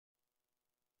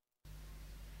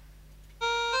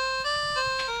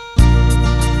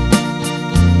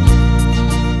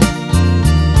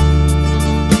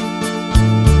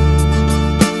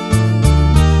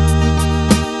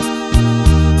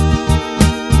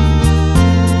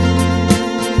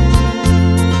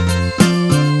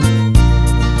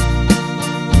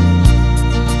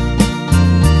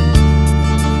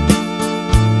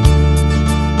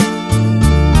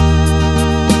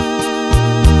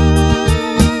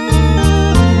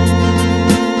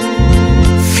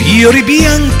fiori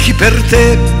bianchi per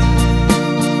te,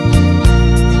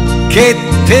 che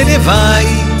te ne vai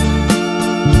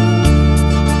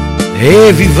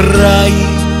e vivrai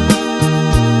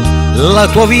la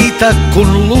tua vita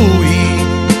con lui.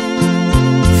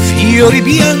 Fiori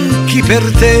bianchi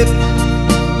per te,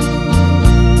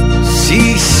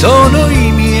 sì, sono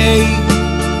i miei,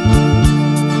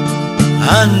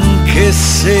 anche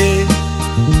se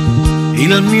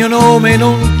il mio nome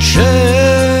non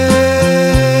c'è,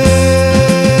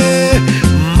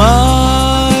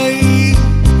 mai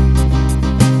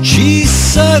ci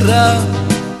sarà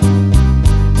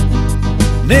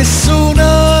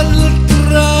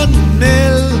nessun'altra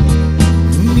nel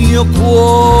mio cuore.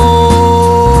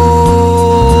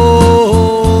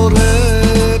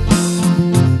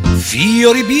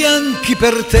 Fiori bianchi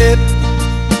per te,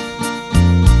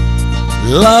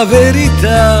 la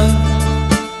verità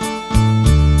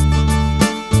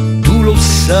tu lo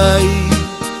sai,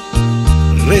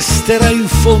 resterà in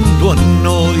fondo a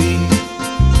noi.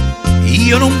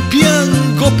 Io non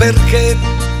piango perché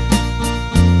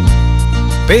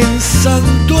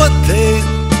pensando a te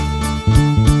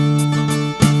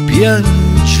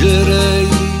piangerei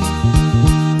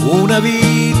una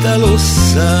vita, lo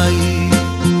sai.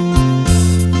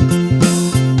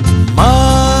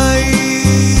 Mai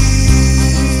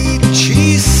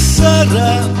ci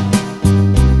sarà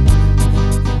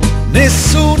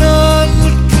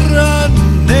nessun'altra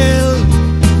nel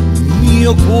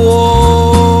mio cuore.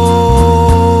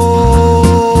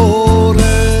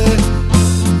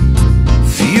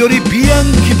 Fiori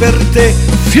bianchi per te,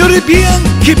 fiori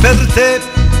bianchi per te,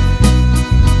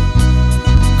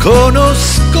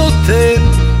 conosco te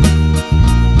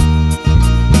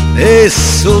e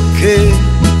so che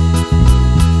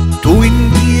tu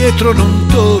indietro non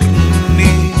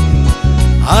torni,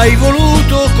 hai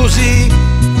voluto così,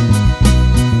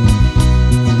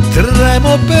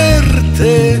 tremo per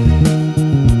te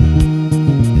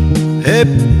e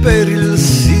per il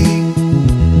sì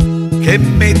che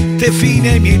mette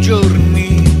fine ai miei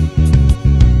giorni.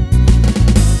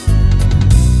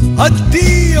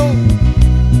 Addio,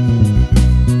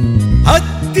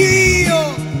 addio,